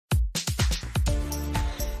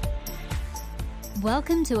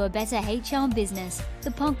Welcome to A Better HR Business,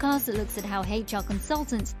 the podcast that looks at how HR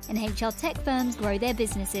consultants and HR tech firms grow their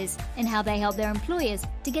businesses and how they help their employers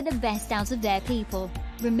to get the best out of their people.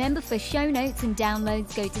 Remember, for show notes and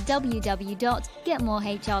downloads, go to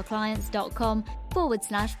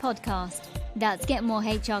www.getmorehrclients.com/podcast. That's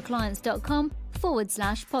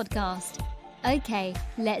getmorehrclients.com/podcast. Okay,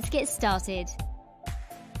 let's get started.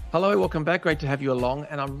 Hello, welcome back. Great to have you along.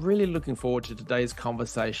 And I'm really looking forward to today's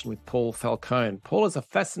conversation with Paul Falcone. Paul is a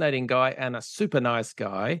fascinating guy and a super nice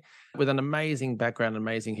guy with an amazing background,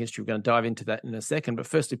 amazing history. We're going to dive into that in a second. But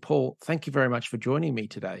firstly, Paul, thank you very much for joining me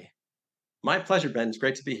today. My pleasure, Ben. It's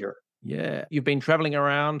great to be here. Yeah. You've been traveling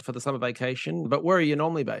around for the summer vacation, but where are you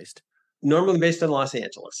normally based? Normally based in Los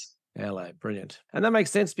Angeles. LA, brilliant. And that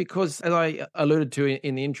makes sense because, as I alluded to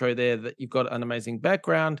in the intro there, that you've got an amazing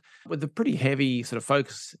background with a pretty heavy sort of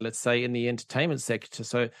focus, let's say, in the entertainment sector.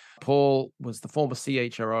 So Paul was the former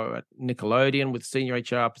CHRO at Nickelodeon with senior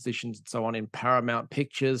HR positions and so on in Paramount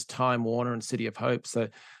Pictures, Time Warner and City of Hope. So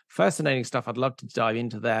fascinating stuff. I'd love to dive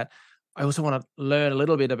into that. I also want to learn a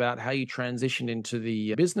little bit about how you transitioned into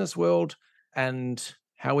the business world and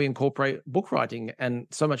how we incorporate book writing and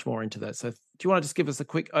so much more into that. So do you want to just give us a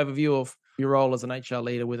quick overview of your role as an HR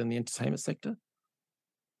leader within the entertainment sector?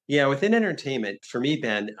 Yeah, within entertainment, for me,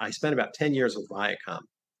 Ben, I spent about 10 years with Viacom,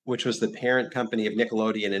 which was the parent company of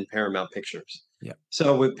Nickelodeon and Paramount Pictures. Yeah.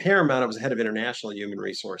 So with Paramount, I was head of international human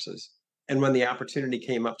resources. And when the opportunity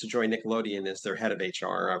came up to join Nickelodeon as their head of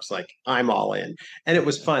HR, I was like, I'm all in. And it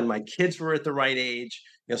was fun. My kids were at the right age.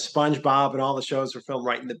 SpongeBob and all the shows were filmed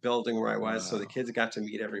right in the building where I was. Wow. So the kids got to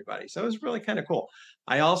meet everybody. So it was really kind of cool.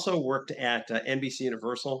 I also worked at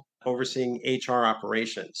NBCUniversal overseeing HR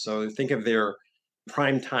operations. So think of their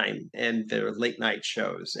prime time and their late night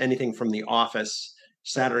shows, anything from The Office,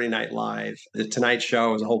 Saturday Night Live, The Tonight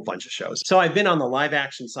Show, was a whole bunch of shows. So I've been on the live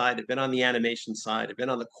action side, I've been on the animation side, I've been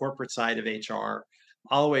on the corporate side of HR,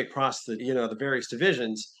 all the way across the various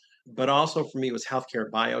divisions. But also for me, it was healthcare,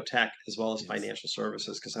 biotech, as well as financial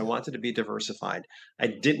services, because I wanted to be diversified. I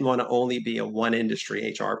didn't want to only be a one industry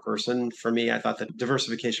HR person. For me, I thought that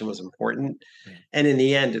diversification was important. Yeah. And in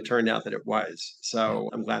the end, it turned out that it was.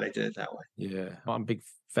 So I'm glad I did it that way. Yeah, I'm a big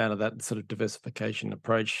fan of that sort of diversification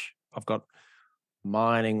approach. I've got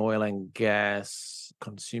mining, oil and gas,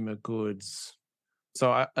 consumer goods. So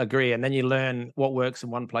I agree. And then you learn what works in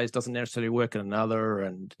one place doesn't necessarily work in another,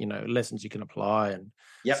 and, lessons you can apply. And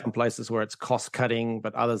some places where it's cost cutting,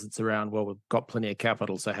 but others it's around, well, we've got plenty of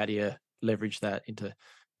capital. So how do you leverage that into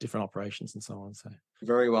different operations and so on? So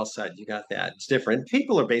very well said. You got that. It's different.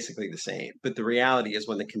 People are basically the same. But the reality is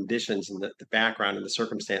when the conditions and the background and the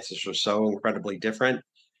circumstances are so incredibly different,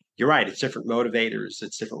 you're right. It's different motivators.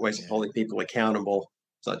 It's different ways of holding people accountable.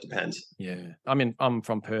 So it depends. Yeah. I mean, I'm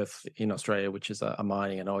from Perth in Australia, which is a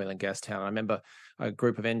mining and oil and gas town. I remember a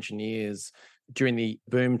group of engineers during the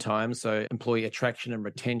boom time, so employee attraction and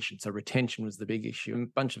retention. So retention was the big issue. And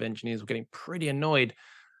a bunch of engineers were getting pretty annoyed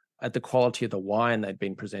at the quality of the wine they'd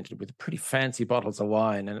been presented with, pretty fancy bottles of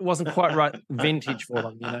wine. And it wasn't quite right vintage for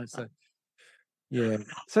them, So yeah.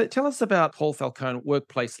 So tell us about Paul Falcone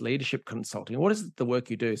Workplace Leadership Consulting. What is the work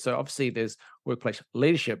you do? So obviously there's workplace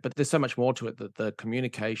leadership, but there's so much more to it, the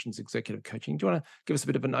communications, executive coaching. Do you want to give us a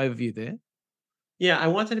bit of an overview there? Yeah, I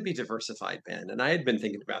wanted to be diversified, Ben, and I had been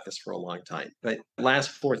thinking about this for a long time. But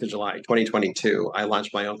last 4th of July, 2022, I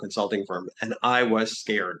launched my own consulting firm, and I was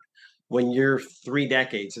scared. When you're 3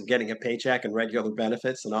 decades of getting a paycheck and regular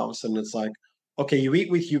benefits, and all of a sudden it's like, okay, you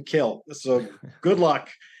eat with, you kill. So good luck.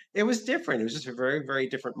 It was different. It was just a very, very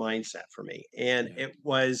different mindset for me. And it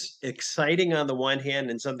was exciting on the one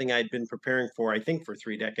hand and something I'd been preparing for, I think, for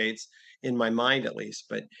 3 decades, in my mind at least.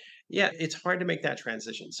 But yeah, it's hard to make that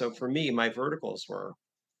transition. So for me, my verticals were,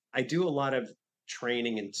 I do a lot of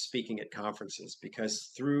training and speaking at conferences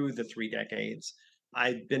because through the 3 decades,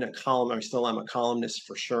 I've been I'm a columnist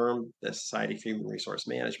for SHRM, the Society of Human Resource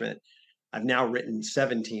Management. I've now written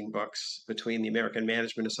 17 books between the American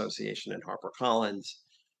Management Association and HarperCollins.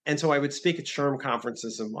 And so I would speak at SHRM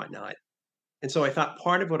conferences and whatnot. And so I thought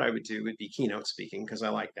part of what I would do would be keynote speaking because I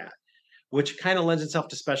like that, which kind of lends itself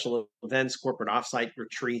to special events, corporate offsite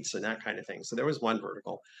retreats, and that kind of thing. So there was one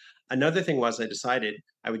vertical. Another thing was I decided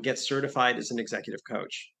I would get certified as an executive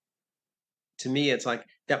coach. To me, it's like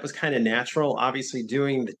that was kind of natural. Obviously,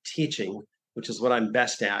 doing the teaching, which is what I'm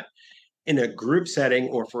best at, in a group setting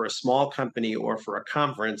or for a small company or for a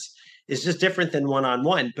conference is just different than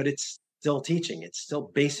one-on-one, but it's still teaching. It's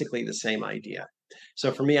still basically the same idea.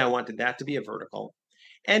 So for me, I wanted that to be a vertical.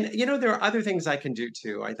 And, there are other things I can do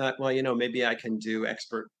too. I thought, well, maybe I can do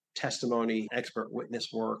expert testimony, expert witness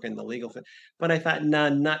work, and the legal thing. But I thought, nah,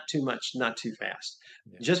 not too much, not too fast.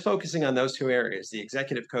 Yeah. Just focusing on those two areas, the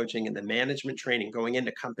executive coaching and the management training, going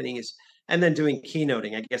into companies, and then doing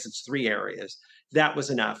keynoting. I guess it's 3 areas. That was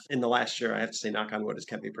enough. In the last year, I have to say, knock on wood, has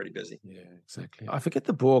kept me pretty busy. Yeah, exactly. I forget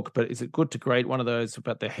the book, but is it good to great? One of those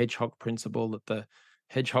about the hedgehog principle, that the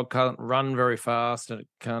hedgehog can't run very fast and it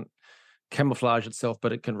can't camouflage itself,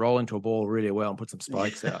 but it can roll into a ball really well and put some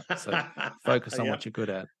spikes out. So focus on what you're good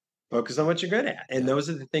at. Focus on what you're good at. And those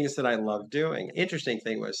are the things that I love doing. Interesting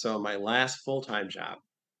thing was, so my last full-time job,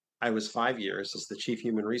 I was 5 years as the Chief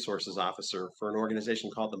Human Resources Officer for an organization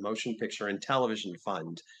called the Motion Picture and Television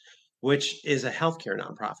Fund, which is a healthcare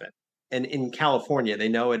nonprofit. And in California, they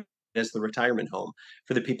know it as the retirement home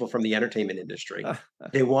for the people from the entertainment industry.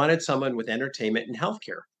 They wanted someone with entertainment and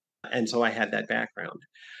healthcare. And so I had that background.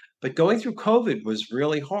 But going through COVID was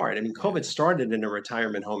really hard. I mean, COVID started in a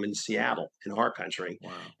retirement home in Seattle, in our country.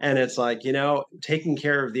 Wow. And it's like, taking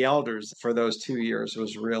care of the elders for those 2 years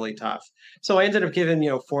was really tough. So I ended up giving,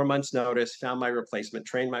 4 months notice, found my replacement,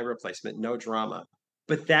 trained my replacement, no drama.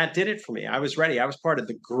 But that did it for me. I was ready. I was part of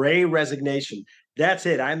the gray resignation. That's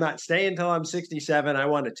it. I'm not staying until I'm 67. I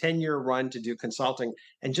want a 10-year run to do consulting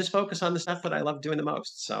and just focus on the stuff that I love doing the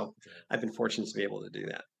most. So I've been fortunate to be able to do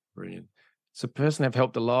that. Brilliant. So personally, I've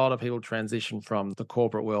helped a lot of people transition from the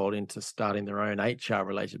corporate world into starting their own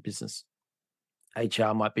HR-related business.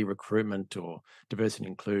 HR might be recruitment or diversity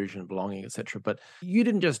and inclusion, belonging, etc. But you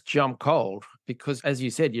didn't just jump cold because, as you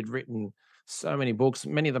said, you'd written so many books,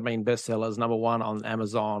 many of them being bestsellers, #1 on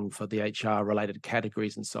Amazon for the HR-related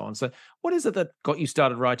categories and so on. So what is it that got you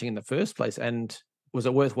started writing in the first place, and was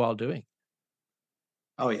it worthwhile doing?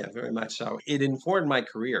 Oh, yeah, very much so. It informed my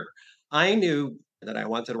career. I knew that I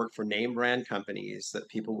wanted to work for name brand companies that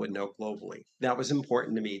people would know globally. That was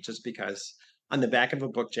important to me just because on the back of a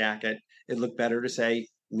book jacket, it looked better to say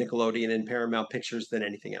Nickelodeon and Paramount Pictures than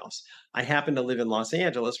anything else. I happen to live in Los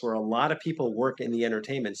Angeles, where a lot of people work in the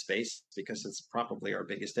entertainment space because it's probably our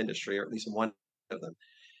biggest industry, or at least one of them.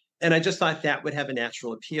 And I just thought that would have a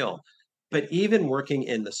natural appeal. But even working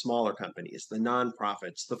in the smaller companies, the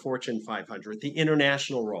nonprofits, the Fortune 500, the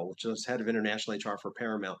international role, which was head of international HR for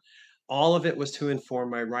Paramount, all of it was to inform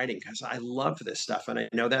my writing because I love this stuff. And I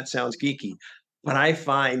know that sounds geeky, but I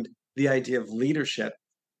find the idea of leadership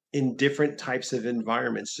in different types of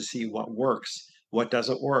environments to see what works, what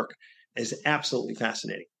doesn't work is absolutely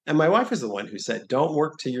fascinating. And my wife was the one who said, don't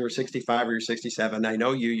work till you're 65 or you're 67. I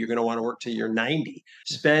know you're going to want to work till you're 90.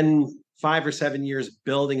 Spend 5 or 7 years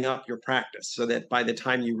building up your practice so that by the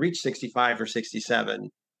time you reach 65 or 67,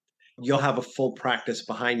 you'll have a full practice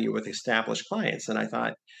behind you with established clients. And I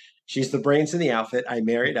thought, she's the brains in the outfit. I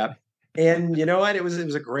married up. And you know what? It was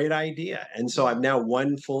a great idea. And so I'm now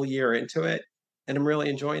 1 full year into it and I'm really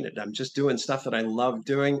enjoying it. I'm just doing stuff that I love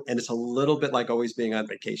doing. And it's a little bit like always being on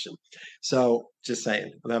vacation. So just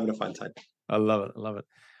saying, I'm having a fun time. I love it. I love it.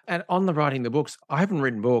 And on the writing the books, I haven't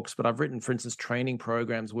written books, but I've written, for instance, training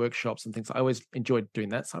programs, workshops and things. I always enjoyed doing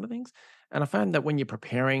that side of things. And I found that when you're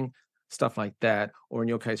preparing stuff like that, or in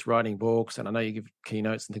your case, writing books, and I know you give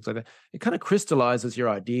keynotes and things like that, it kind of crystallizes your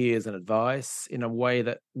ideas and advice in a way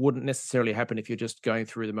that wouldn't necessarily happen if you're just going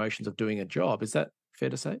through the motions of doing a job. Is that fair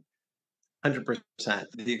to say? 100%.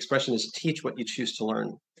 The expression is teach what you choose to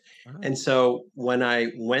learn. Oh. And so when I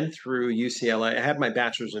went through UCLA, I had my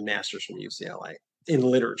bachelor's and master's from UCLA in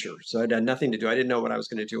literature. So it had nothing to do. I didn't know what I was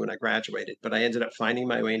going to do when I graduated, but I ended up finding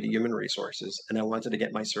my way into human resources and I wanted to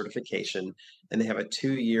get my certification, and they have a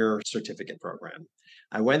 2-year certificate program.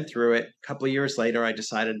 I went through it. A couple of years later, I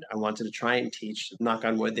decided I wanted to try and teach. Knock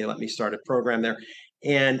on wood, they let me start a program there.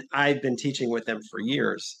 And I've been teaching with them for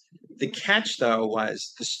years. The catch, though,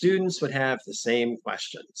 was the students would have the same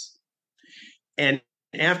questions. And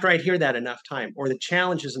after I'd hear that enough time, or the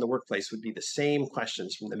challenges in the workplace would be the same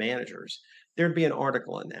questions from the managers, there'd be an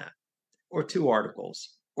article in that, or 2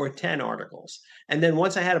 articles, or 10 articles. And then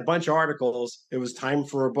once I had a bunch of articles, it was time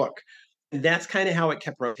for a book. And that's kind of how it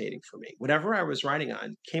kept rotating for me. Whatever I was writing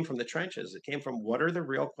on came from the trenches. It came from what are the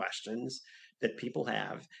real questions that people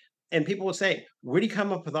have. And people would say, where do you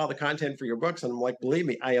come up with all the content for your books? And I'm like, believe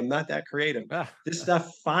me, I am not that creative. This stuff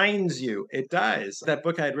finds you. It does. That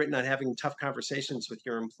book I had written on having tough conversations with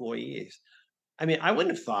your employees. I mean, I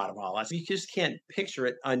wouldn't have thought of all that. You just can't picture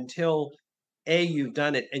it until you've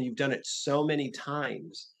done it, and you've done it so many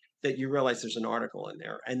times that you realize there's an article in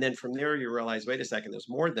there. And then from there, you realize, wait a second, there's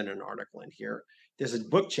more than an article in here. There's a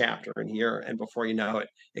book chapter in here. And before you know it,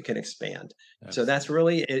 it can expand. Yes. So that's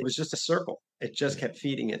really, it was just a circle. It just kept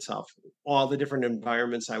feeding itself. All the different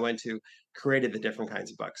environments I went to created the different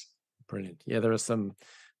kinds of books. Brilliant. Yeah, there are some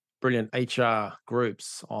brilliant HR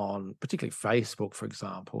groups on particularly Facebook, for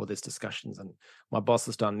example, where there's discussions and my boss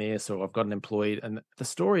has done this, or I've got an employee, and the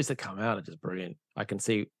stories that come out are just brilliant. I can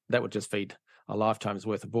see that would just feed a lifetime's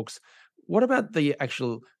worth of books. What about the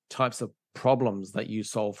actual types of problems that you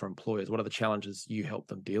solve for employers? What are the challenges you help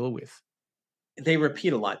them deal with? They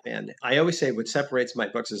repeat a lot, Ben. I always say what separates my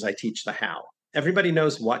books is I teach the how. Everybody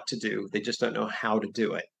knows what to do, they just don't know how to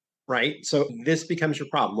do it, right? So this becomes your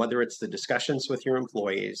problem, whether it's the discussions with your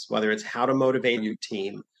employees, whether it's how to motivate your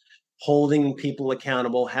team, holding people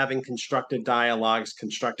accountable, having constructive dialogues,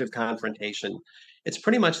 constructive confrontation. It's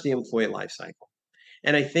pretty much the employee life cycle.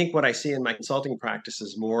 And I think what I see in my consulting practice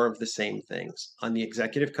is more of the same things. On the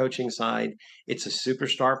executive coaching side, it's a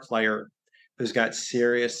superstar player who's got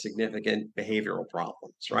serious, significant behavioral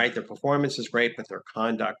problems, right? Their performance is great, but their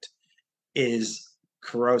conduct is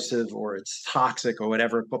corrosive or it's toxic or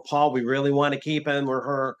whatever. But Paul, we really want to keep him or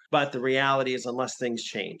her. But the reality is, unless things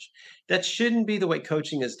change, that shouldn't be the way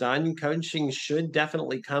coaching is done. Coaching should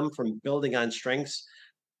definitely come from building on strengths.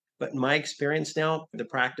 But in my experience now, the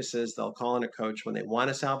practice is they'll call in a coach when they want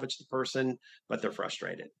to salvage the person, but they're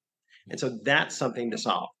frustrated. And so that's something to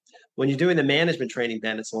solve. When you're doing the management training,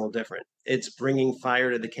 Ben, it's a little different. It's bringing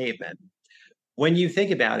fire to the cavemen. When you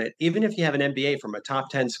think about it, even if you have an MBA from a top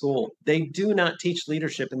 10 school, they do not teach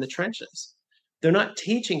leadership in the trenches. They're not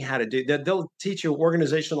teaching how to do that. They'll teach you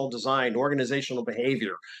organizational design, organizational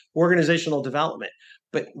behavior, organizational development.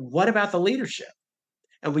 But what about the leadership?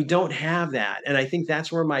 And we don't have that. And I think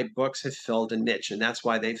that's where my books have filled a niche, and that's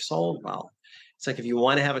why they've sold well. It's like if you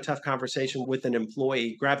want to have a tough conversation with an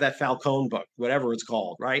employee, grab that Falcone book, whatever it's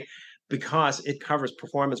called, right? Because it covers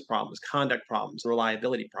performance problems, conduct problems,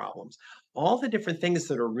 reliability problems, all the different things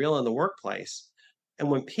that are real in the workplace. And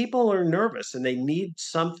when people are nervous and they need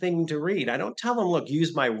something to read, I don't tell them, look,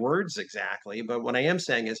 use my words exactly. But what I am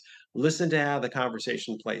saying is listen to how the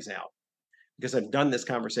conversation plays out. Because I've done this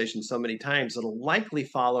conversation so many times, it'll likely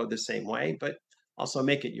follow the same way, but also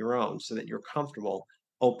make it your own so that you're comfortable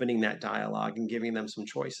opening that dialogue and giving them some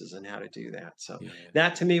choices on how to do that. So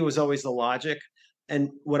that to me was always the logic.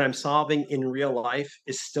 And what I'm solving in real life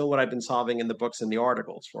is still what I've been solving in the books and the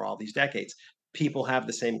articles for all these decades. People have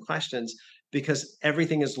the same questions because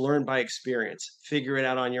everything is learned by experience. Figure it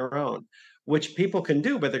out on your own, which people can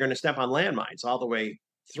do, but they're going to step on landmines all the way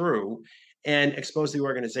through and expose the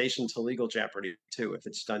organization to legal jeopardy too, if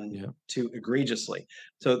it's done too egregiously.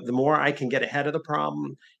 So the more I can get ahead of the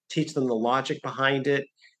problem, teach them the logic behind it,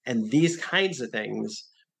 and these kinds of things,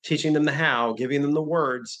 teaching them the how, giving them the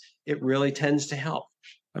words, it really tends to help.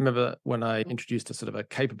 I remember when I introduced a sort of a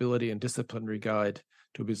capability and disciplinary guide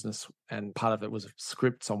to a business, and part of it was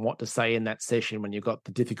scripts on what to say in that session when you got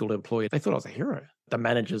the difficult employee. They thought I was a hero. The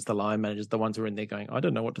managers, the line managers, the ones who are in there going, I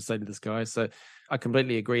don't know what to say to this guy. So I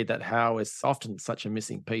completely agree that how is often such a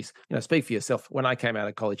missing piece. Speak for yourself. When I came out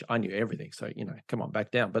of college, I knew everything. So, come on,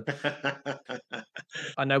 back down. But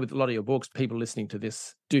I know with a lot of your books, people listening to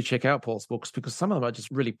this do check out Paul's books because some of them are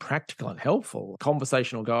just really practical and helpful.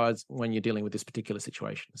 Conversational guides when you're dealing with this particular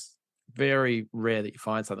situation. It's very rare that you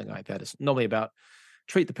find something like that. It's normally about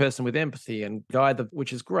treat the person with empathy and guide them,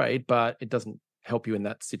 which is great, but it doesn't help you in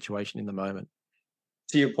that situation in the moment.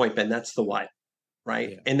 To your point, Ben, that's the why, right?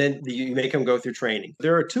 Yeah. And then you make them go through training.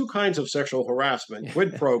 There are two kinds of sexual harassment,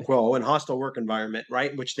 quid pro quo and hostile work environment,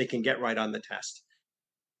 right? Which they can get right on the test.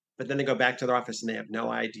 But then they go back to their office and they have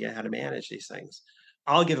no idea how to manage these things.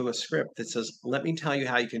 I'll give them a script that says, let me tell you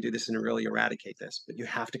how you can do this and really eradicate this, but you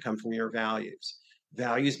have to come from your values.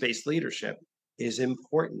 Values-based leadership is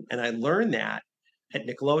important. And I learned that at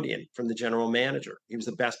Nickelodeon from the general manager. He was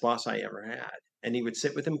the best boss I ever had. And he would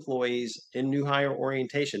sit with employees in new hire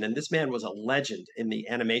orientation. And this man was a legend in the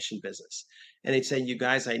animation business. And he'd say, you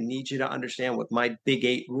guys, I need you to understand what my big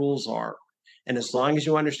 8 rules are. And as long as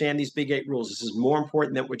you understand these big 8 rules, this is more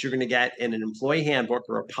important than what you're going to get in an employee handbook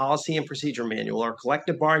or a policy and procedure manual or a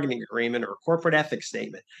collective bargaining agreement or a corporate ethics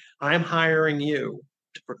statement. I'm hiring you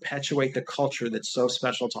to perpetuate the culture that's so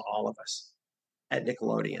special to all of us at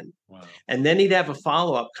Nickelodeon. Wow. And then he'd have a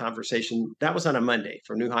follow-up conversation. That was on a Monday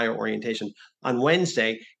for new hire orientation. On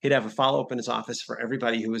Wednesday, he'd have a follow-up in his office for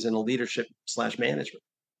everybody who was in a leadership/management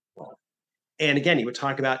role. And again, he would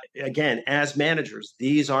talk about, again, as managers,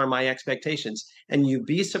 these are my expectations. And you'd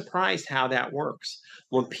be surprised how that works.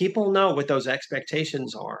 When people know what those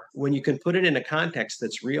expectations are, when you can put it in a context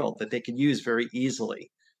that's real, that they can use very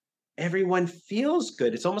easily, everyone feels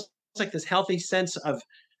good. It's almost like this healthy sense of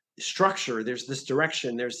structure. There's this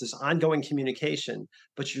direction, there's this ongoing communication,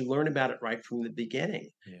 but you learn about it right from the beginning.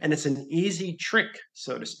 Yeah. And it's an easy trick,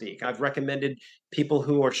 so to speak. I've recommended people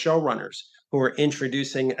who are showrunners, who are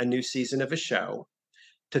introducing a new season of a show,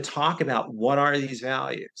 to talk about what are these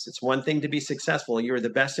values. It's one thing to be successful. You're the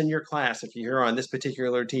best in your class if you're on this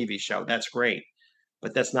particular TV show. That's great,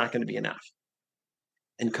 but that's not going to be enough.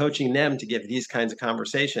 And coaching them to give these kinds of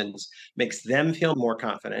conversations makes them feel more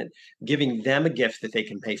confident, giving them a gift that they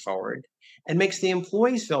can pay forward, and makes the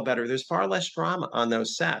employees feel better. There's far less drama on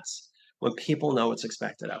those sets when people know what's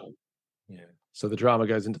expected of them. Yeah. So the drama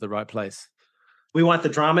goes into the right place. We want the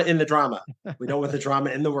drama in the drama. We don't want the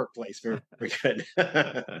drama in the workplace. Very, very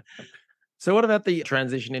good. So what about the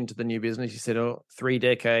transition into the new business? You said, 3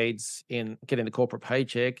 decades in getting the corporate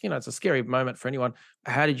paycheck. It's a scary moment for anyone.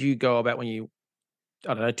 How did you go about when you,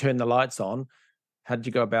 turn the lights on? How did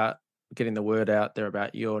you go about getting the word out there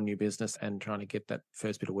about your new business and trying to get that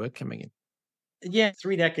first bit of work coming in? Yeah,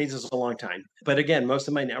 3 decades is a long time. But again, most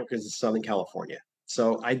of my network is in Southern California.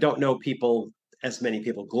 So I don't know as many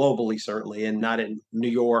people globally, certainly, and not in New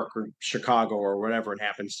York or Chicago or whatever it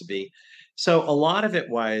happens to be. So a lot of it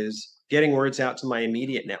was getting words out to my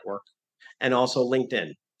immediate network and also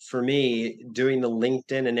LinkedIn. For me, doing the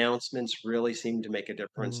LinkedIn announcements really seemed to make a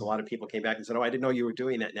difference. A lot of people came back and said, "Oh, I didn't know you were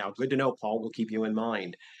doing that now. Good to know, Paul. We'll keep you in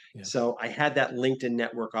mind." Yeah. So I had that LinkedIn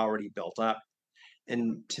network already built up.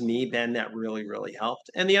 And to me, Ben, that really, really helped.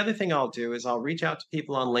 And the other thing I'll do is I'll reach out to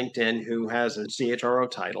people on LinkedIn who has a CHRO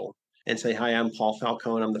title and say, "Hi, I'm Paul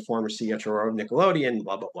Falcone. I'm the former CHRO of Nickelodeon,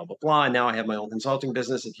 blah, blah, blah, blah, blah. And now I have my own consulting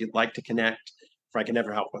business. If you'd like to connect, if I can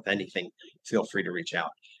ever help with anything, feel free to reach out."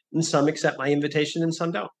 And some accept my invitation and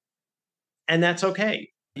some don't. And that's okay.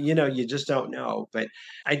 You just don't know. But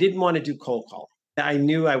I didn't want to do cold call. I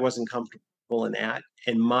knew I wasn't comfortable in that.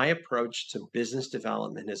 And my approach to business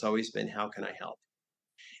development has always been, how can I help?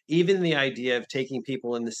 Even the idea of taking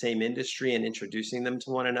people in the same industry and introducing them to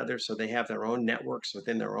one another so they have their own networks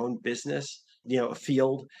within their own business,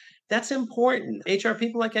 field, that's important. HR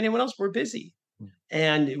people, like anyone else, we're busy.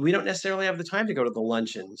 And we don't necessarily have the time to go to the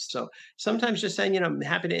luncheons. So sometimes just saying, I'm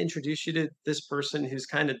happy to introduce you to this person who's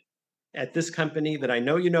kind of at this company that I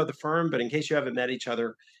know you know the firm, but in case you haven't met each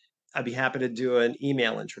other, I'd be happy to do an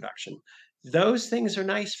email introduction. Those things are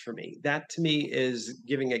nice for me. That to me is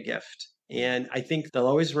giving a gift. And I think they'll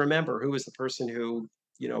always remember who was the person who,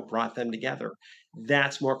 brought them together.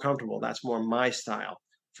 That's more comfortable. That's more my style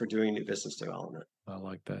for doing new business development. I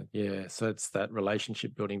like that. Yeah. So it's that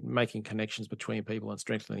relationship building, making connections between people and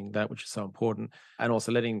strengthening that, which is so important. And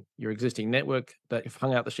also letting your existing network that you've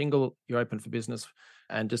hung out the shingle, you're open for business,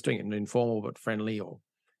 and just doing it in an informal but friendly or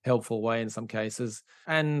helpful way in some cases.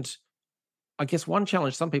 And I guess one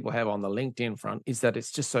challenge some people have on the LinkedIn front is that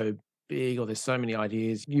it's just so big, or there's so many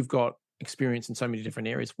ideas. You've got experience in so many different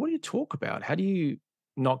areas. What do you talk about? How do you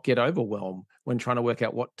not get overwhelmed when trying to work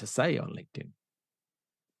out what to say on LinkedIn?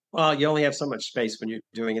 Well, you only have so much space when you're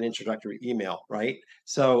doing an introductory email, right?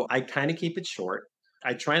 So I kind of keep it short.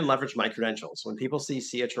 I try and leverage my credentials. When people see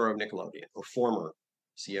CHRO of Nickelodeon or former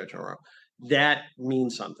CHRO, that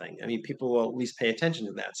means something. I mean, people will at least pay attention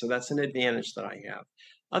to that. So that's an advantage that I have.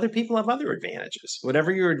 Other people have other advantages.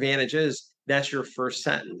 Whatever your advantage is, that's your first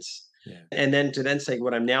sentence. Yeah. And then to say,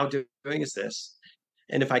 what I'm now doing is this.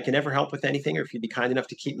 And if I can ever help with anything, or if you'd be kind enough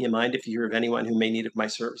to keep me in mind if you hear of anyone who may need of my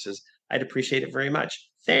services, I'd appreciate it very much.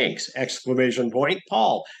 Thanks! !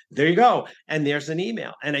 Paul. There you go. And there's an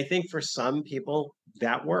email. And I think for some people,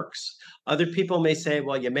 that works. Other people may say,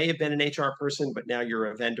 well, you may have been an HR person, but now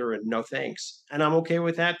you're a vendor and no thanks. And I'm okay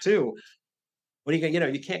with that too. What do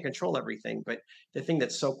you can't control everything. But the thing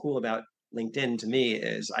that's so cool about LinkedIn to me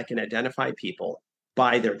is I can identify people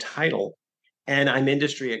by their title. And I'm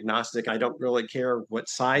industry agnostic. I don't really care what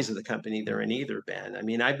size of the company they're in either, Ben. I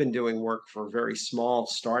mean, I've been doing work for very small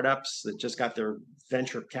startups that just got their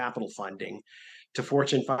venture capital funding to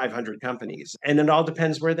Fortune 500 companies. And it all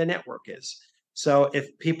depends where the network is. So if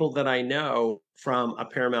people that I know from a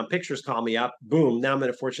Paramount Pictures call me up, boom, now I'm in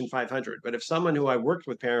a Fortune 500. But if someone who I worked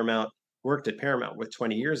at Paramount with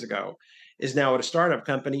 20 years ago is now at a startup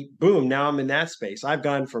company, boom, now I'm in that space. I've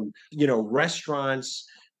gone from, restaurants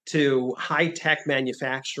to high-tech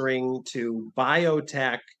manufacturing, to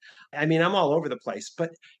biotech. I mean, I'm all over the place, but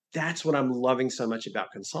that's what I'm loving so much about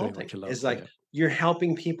consulting is you're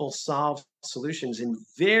helping people solve solutions in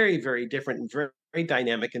very, very different and very, very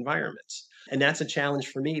dynamic environments. And that's a challenge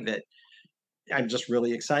for me that I'm just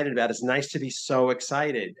really excited about. It's nice to be so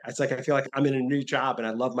excited. It's like, I feel like I'm in a new job and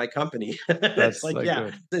I love my company. It's like,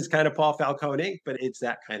 good. It's kind of Paul Falcone, but it's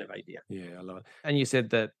that kind of idea. Yeah, I love it. And you said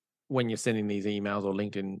that when you're sending these emails or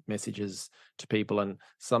LinkedIn messages to people, and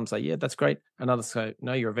some say, yeah, that's great. And others say,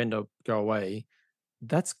 no, you're a vendor, go away.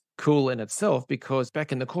 That's cool in itself, because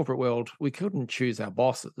back in the corporate world, we couldn't choose our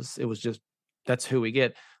bosses. It was just, that's who we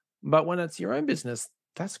get. But when it's your own business,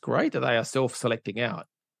 that's great that they are self-selecting out.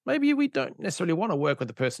 maybe we don't necessarily want to work with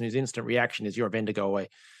the person whose instant reaction is, "You're a vendor, go away,"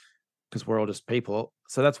 because we're all just people.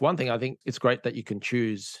 So that's one thing. I think it's great that you can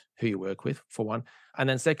choose who you work with, for one. And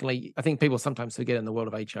then secondly, I think people sometimes forget in the world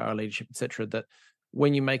of HR, leadership, et cetera, that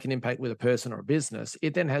when you make an impact with a person or a business,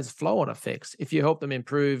 it then has flow-on effects. If you help them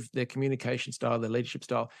improve their communication style, their leadership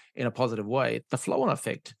style in a positive way, the flow-on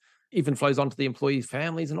effect even flows onto the employees'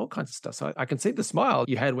 families and all kinds of stuff. So I can see the smile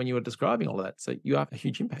you had when you were describing all of that. So you have a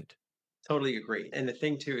huge impact. Totally agree. And the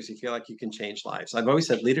thing too is you feel like you can change lives. I've always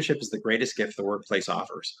said leadership is the greatest gift the workplace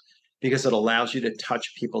offers because it allows you to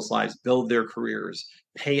touch people's lives, build their careers,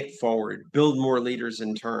 pay it forward, build more leaders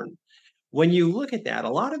in turn. When you look at that, a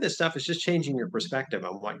lot of this stuff is just changing your perspective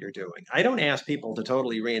on what you're doing. I don't ask people to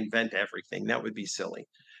totally reinvent everything. That would be silly.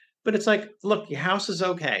 But it's like, look, your house is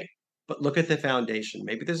okay, but look at the foundation.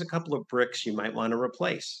 Maybe there's a couple of bricks you might want to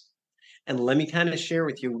replace. And let me kind of share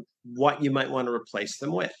with you what you might want to replace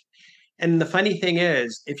them with. And the funny thing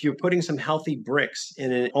is, if you're putting some healthy bricks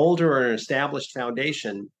in an older or an established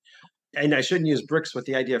foundation, and I shouldn't use bricks with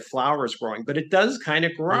the idea of flowers growing, but it does kind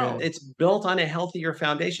of grow. Yeah. It's built on a healthier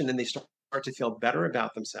foundation and they start to feel better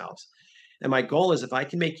about themselves. And my goal is if I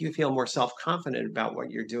can make you feel more self-confident about what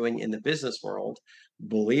you're doing in the business world,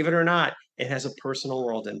 believe it or not, it has a personal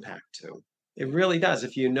world impact too. It really does.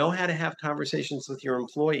 If you know how to have conversations with your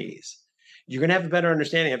employees, you're going to have a better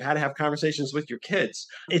understanding of how to have conversations with your kids.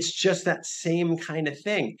 It's just that same kind of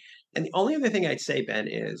thing. And the only other thing I'd say, Ben,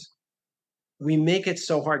 is we make it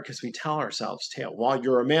so hard because we tell ourselves, well,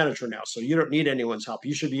 you're a manager now, so you don't need anyone's help.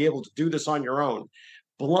 You should be able to do this on your own.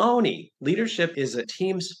 Baloney. Leadership is a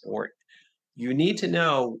team sport. You need to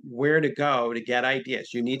know where to go to get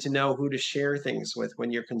ideas. You need to know who to share things with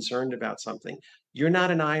when you're concerned about something. You're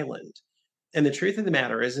not an island. And the truth of the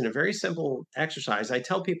matter is, in a very simple exercise, I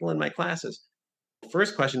tell people in my classes,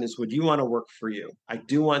 first question is, would you want to work for you? I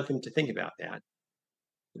do want them to think about that.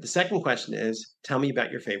 But the second question is, tell me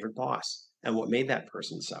about your favorite boss and what made that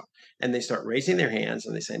person so. And they start raising their hands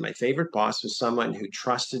and they say, my favorite boss was someone who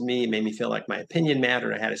trusted me, made me feel like my opinion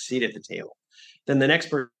mattered, I had a seat at the table. Then the next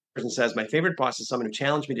person says, my favorite boss is someone who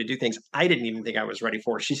challenged me to do things I didn't even think I was ready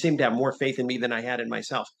for. She seemed to have more faith in me than I had in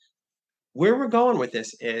myself. Where we're going with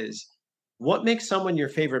this is, what makes someone your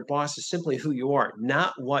favorite boss is simply who you are,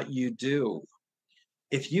 not what you do.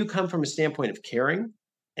 If you come from a standpoint of caring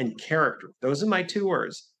and character, those are my two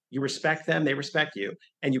words. You respect them, they respect you,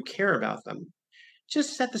 and you care about them.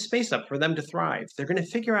 Just set the space up for them to thrive. They're going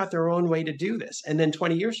to figure out their own way to do this. And then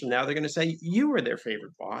 20 years from now, they're going to say you were their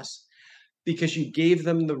favorite boss because you gave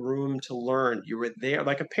them the room to learn. You were there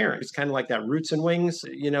like a parent. It's kind of like that roots and wings,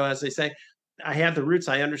 as they say. I had the roots.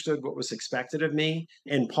 I understood what was expected of me.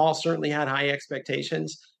 And Paul certainly had high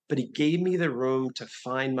expectations, but he gave me the room to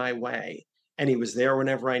find my way. And he was there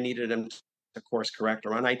whenever I needed him to course correct or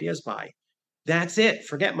run ideas by. That's it.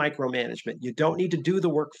 Forget micromanagement. You don't need to do the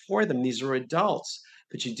work for them. These are adults,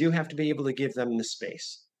 but you do have to be able to give them the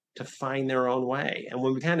space to find their own way. And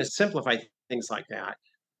when we kind of simplify things like that,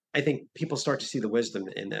 I think people start to see the wisdom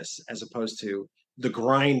in this as opposed to the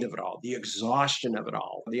grind of it all, the exhaustion of it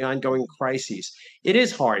all, the ongoing crises. It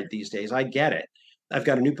is hard these days. I get it. I've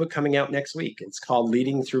got a new book coming out next week. It's called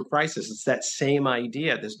Leading Through Crisis. It's that same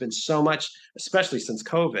idea. There's been so much, especially since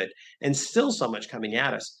COVID, and still so much coming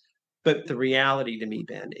at us. But the reality to me,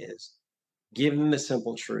 Ben, is give them the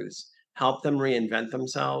simple truths, help them reinvent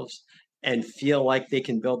themselves, and feel like they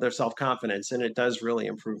can build their self-confidence. And it does really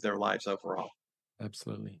improve their lives overall.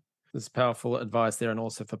 Absolutely. There's powerful advice there. And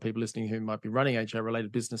also for people listening who might be running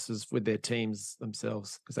HR-related businesses with their teams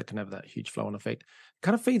themselves, because that can have that huge flow-on effect.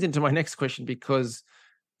 Kind of feeds into my next question, because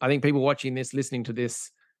I think people watching this, listening to this,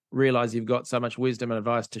 realize you've got so much wisdom and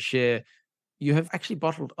advice to share. You have actually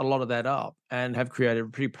bottled a lot of that up and have created a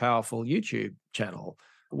pretty powerful YouTube channel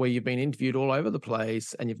where you've been interviewed all over the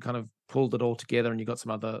place and you've kind of pulled it all together and you've got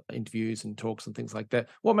some other interviews and talks and things like that.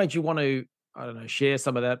 What made you want to, share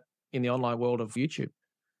some of that in the online world of YouTube?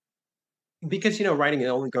 Because, writing, it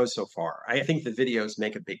only goes so far. I think the videos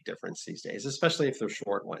make a big difference these days, especially if they're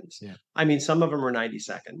short ones. Yeah. I mean, some of them are 90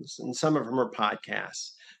 seconds and some of them are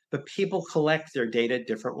podcasts, but people collect their data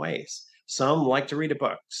different ways. Some like to read a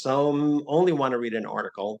book, some only want to read an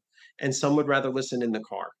article, and some would rather listen in the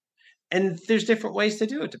car. And there's different ways to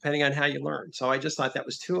do it depending on how you learn. So I just thought that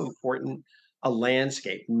was too important a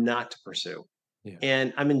landscape not to pursue. Yeah.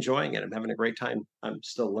 And I'm enjoying it. I'm having a great time. I'm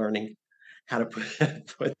still learning how to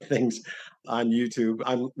put things on YouTube.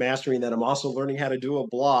 I'm mastering that. I'm also learning how to do a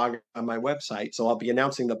blog on my website. So I'll be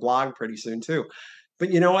announcing the blog pretty soon too.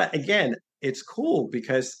 But you know what? Again, it's cool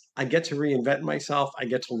because I get to reinvent myself. I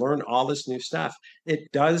get to learn all this new stuff. It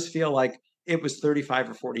does feel like it was 35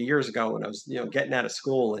 or 40 years ago when I was, getting out of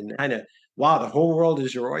school and kind of wow, the whole world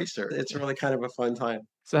is your oyster. It's really kind of a fun time.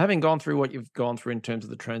 So having gone through what you've gone through in terms of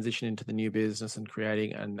the transition into the new business and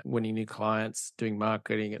creating and winning new clients, doing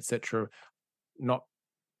marketing, etc.,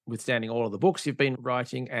 notwithstanding all of the books you've been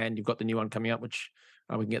writing, and you've got the new one coming up, which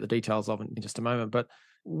we can get the details of in just a moment. But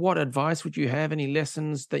what advice would you have? Any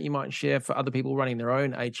lessons that you might share for other people running their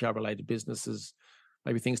own HR-related businesses?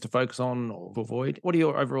 Maybe things to focus on or avoid? What are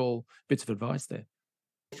your overall bits of advice there?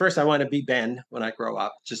 First, I want to be Ben when I grow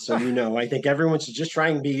up, just so you know. I think everyone should just try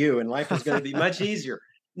and be you, and life is going to be much easier.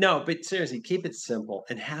 No, but seriously, keep it simple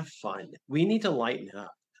and have fun. We need to lighten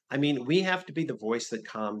up. I mean, we have to be the voice that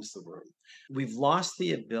calms the room. We've lost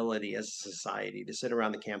the ability as a society to sit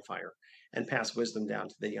around the campfire and pass wisdom down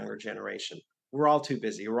to the younger generation. We're all too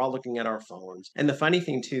busy. We're all looking at our phones. And the funny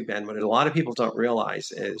thing too, Ben, what a lot of people don't realize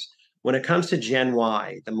is when it comes to Gen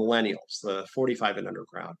Y, the millennials, the 45 and under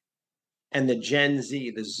crowd, and the Gen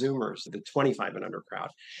Z, the Zoomers, the 25 and under crowd,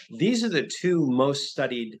 these are the two most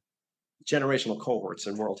studied generational cohorts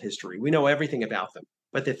in world history. We know everything about them.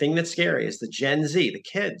 But the thing that's scary is the Gen Z, the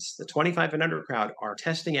kids, the 25 and under crowd are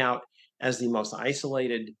testing out as the most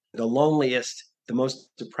isolated, the loneliest, the most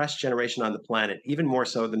depressed generation on the planet, even more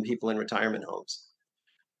so than people in retirement homes.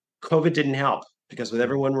 COVID didn't help because with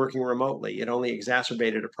everyone working remotely, it only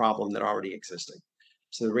exacerbated a problem that already existed.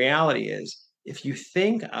 So the reality is, if you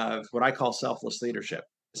think of what I call selfless leadership,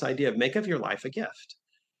 this idea of make of your life a gift,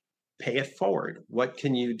 pay it forward. What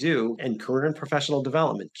can you do? And career and professional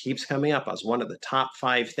development keeps coming up as one of the top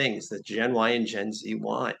 5 things that Gen Y and Gen Z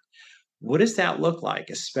want. What does that look like,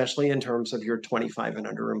 especially in terms of your 25 and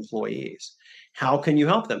under employees? How can you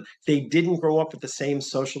help them? They didn't grow up with the same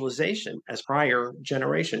socialization as prior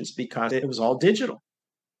generations because it was all digital.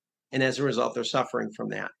 And as a result, they're suffering from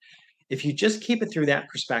that. If you just keep it through that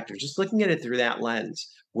perspective, just looking at it through that lens,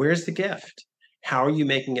 where's the gift? How are you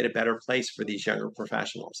making it a better place for these younger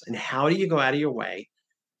professionals? And how do you go out of your way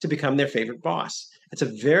to become their favorite boss? It's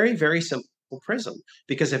a very, very simple prism,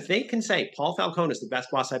 because if they can say, Paul Falcone is the best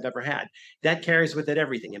boss I've ever had, that carries with it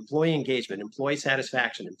everything: employee engagement, employee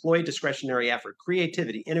satisfaction, employee discretionary effort,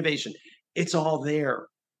 creativity, innovation. It's all there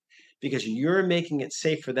because you're making it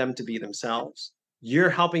safe for them to be themselves. You're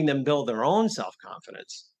helping them build their own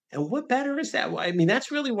self-confidence. And what better is that? I mean,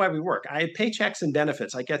 that's really why we work. I have paychecks and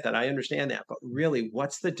benefits. I get that. I understand that. But really,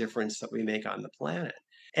 what's the difference that we make on the planet?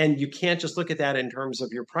 And you can't just look at that in terms of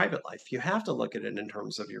your private life. You have to look at it in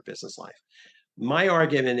terms of your business life. My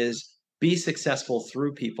argument is be successful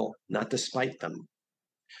through people, not despite them.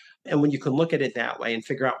 And when you can look at it that way and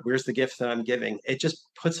figure out where's the gift that I'm giving, it just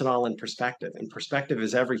puts it all in perspective. And perspective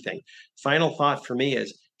is everything. Final thought for me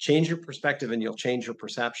is change your perspective and you'll change your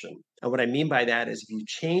perception. And what I mean by that is if you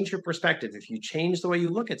change your perspective, if you change the way you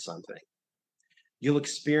look at something, you'll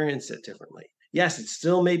experience it differently. Yes, it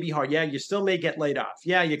still may be hard. Yeah, you still may get laid off.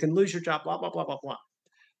 Yeah, you can lose your job, blah, blah, blah, blah, blah.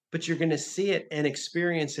 But you're going to see it and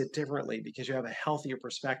experience it differently because you have a healthier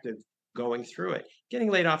perspective going through it. Getting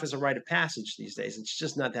laid off is a rite of passage these days. It's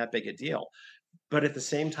just not that big a deal. But at the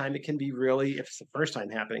same time, it can be really, if it's the first time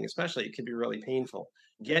happening, especially, it can be really painful.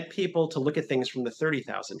 Get people to look at things from the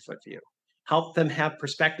 30,000-foot view. Help them have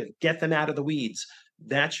perspective. Get them out of the weeds.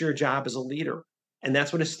 That's your job as a leader. And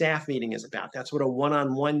that's what a staff meeting is about. That's what a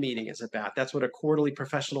one-on-one meeting is about. That's what a quarterly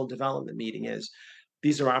professional development meeting is.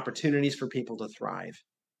 These are opportunities for people to thrive.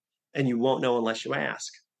 And you won't know unless you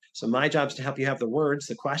ask. So my job is to help you have the words,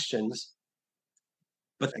 the questions,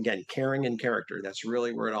 but again, caring and character. That's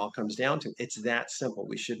really where it all comes down to. It's that simple.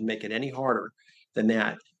 We shouldn't make it any harder than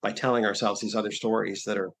that by telling ourselves these other stories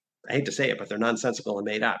that are, I hate to say it, but they're nonsensical and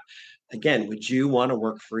made up. Again, would you want to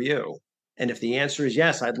work for you? And if the answer is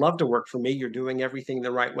yes, I'd love to work for me, you're doing everything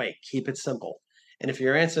the right way. Keep it simple. And if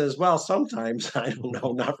your answer is, well, sometimes, I don't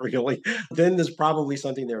know, not really, then there's probably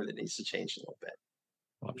something there that needs to change a little bit.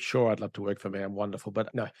 Well, I'm sure I'd love to work for me. I'm wonderful,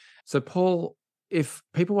 but no. So Paul, if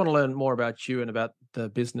people want to learn more about you and about the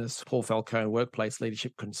business, Paul Falcone Workplace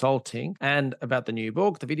Leadership Consulting, and about the new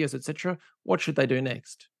book, the videos, etc., what should they do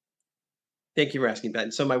next? Thank you for asking,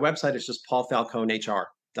 Ben. So my website is just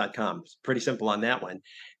paulfalconehr.com. It's pretty simple on that one.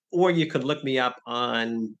 Or you could look me up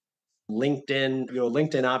on LinkedIn.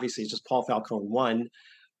 LinkedIn obviously is just Paul Falcone 1.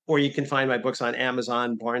 Or you can find my books on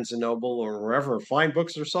Amazon, Barnes & Noble, or wherever fine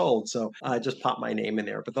books are sold. So just pop my name in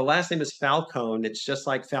there. But the last name is Falcone. It's just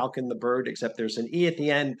like Falcon the bird, except there's an E at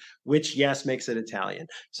the end, which, yes, makes it Italian.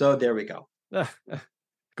 So there we go.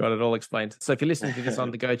 Got it all explained. So if you're listening to this on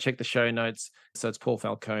the go, check the show notes. So it's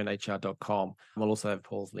paulfalconehr.com. We'll also have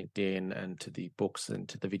Paul's LinkedIn and to the books and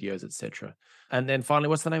to the videos, etc. And then finally,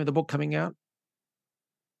 what's the name of the book coming out?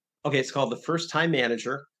 Okay, it's called The First Time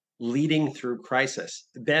Manager, Leading Through Crisis.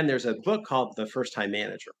 Ben, there's a book called The First Time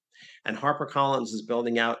Manager. And HarperCollins is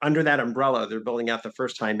building out, under that umbrella, they're building out the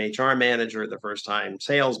first-time HR manager, the first-time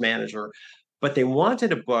sales manager. But they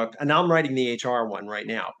wanted a book, and I'm writing the HR one right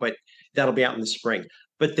now, but that'll be out in the spring.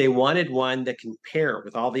 But they wanted one that can pair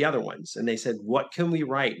with all the other ones. And they said, what can we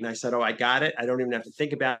write? And I said, oh, I got it. I don't even have to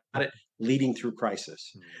think about it. Leading through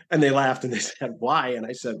crisis. And they laughed and they said, why? And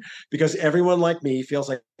I said, because everyone like me feels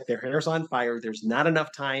like their hair's on fire. There's not enough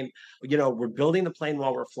time. We're building the plane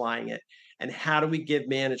while we're flying it. And how do we give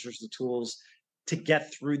managers the tools to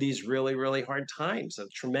get through these really, really hard times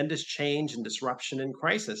of tremendous change and disruption and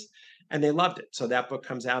crisis? And they loved it. So that book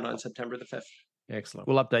comes out on September the 5th. Excellent.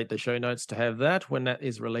 We'll update the show notes to have that when that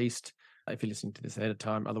is released. If you're listening to this ahead of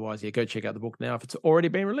time, otherwise, go check out the book now if it's already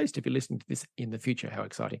been released. If you're listening to this in the future, how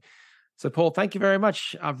exciting. So, Paul, thank you very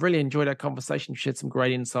much. I've really enjoyed our conversation, shared some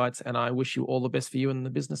great insights, and I wish you all the best for you and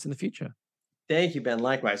the business in the future. Thank you, Ben.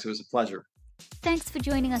 Likewise, it was a pleasure. Thanks for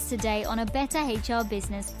joining us today on A Better HR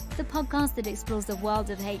Business, the podcast that explores the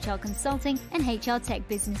world of HR consulting and HR tech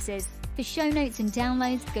businesses. For show notes and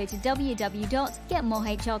downloads, go to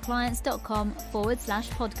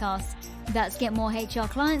www.getmorehrclients.com/podcast. That's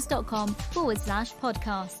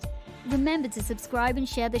getmorehrclients.com/podcast. Remember to subscribe and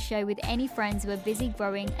share the show with any friends who are busy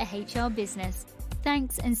growing a HR business.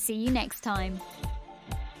 Thanks, and see you next time.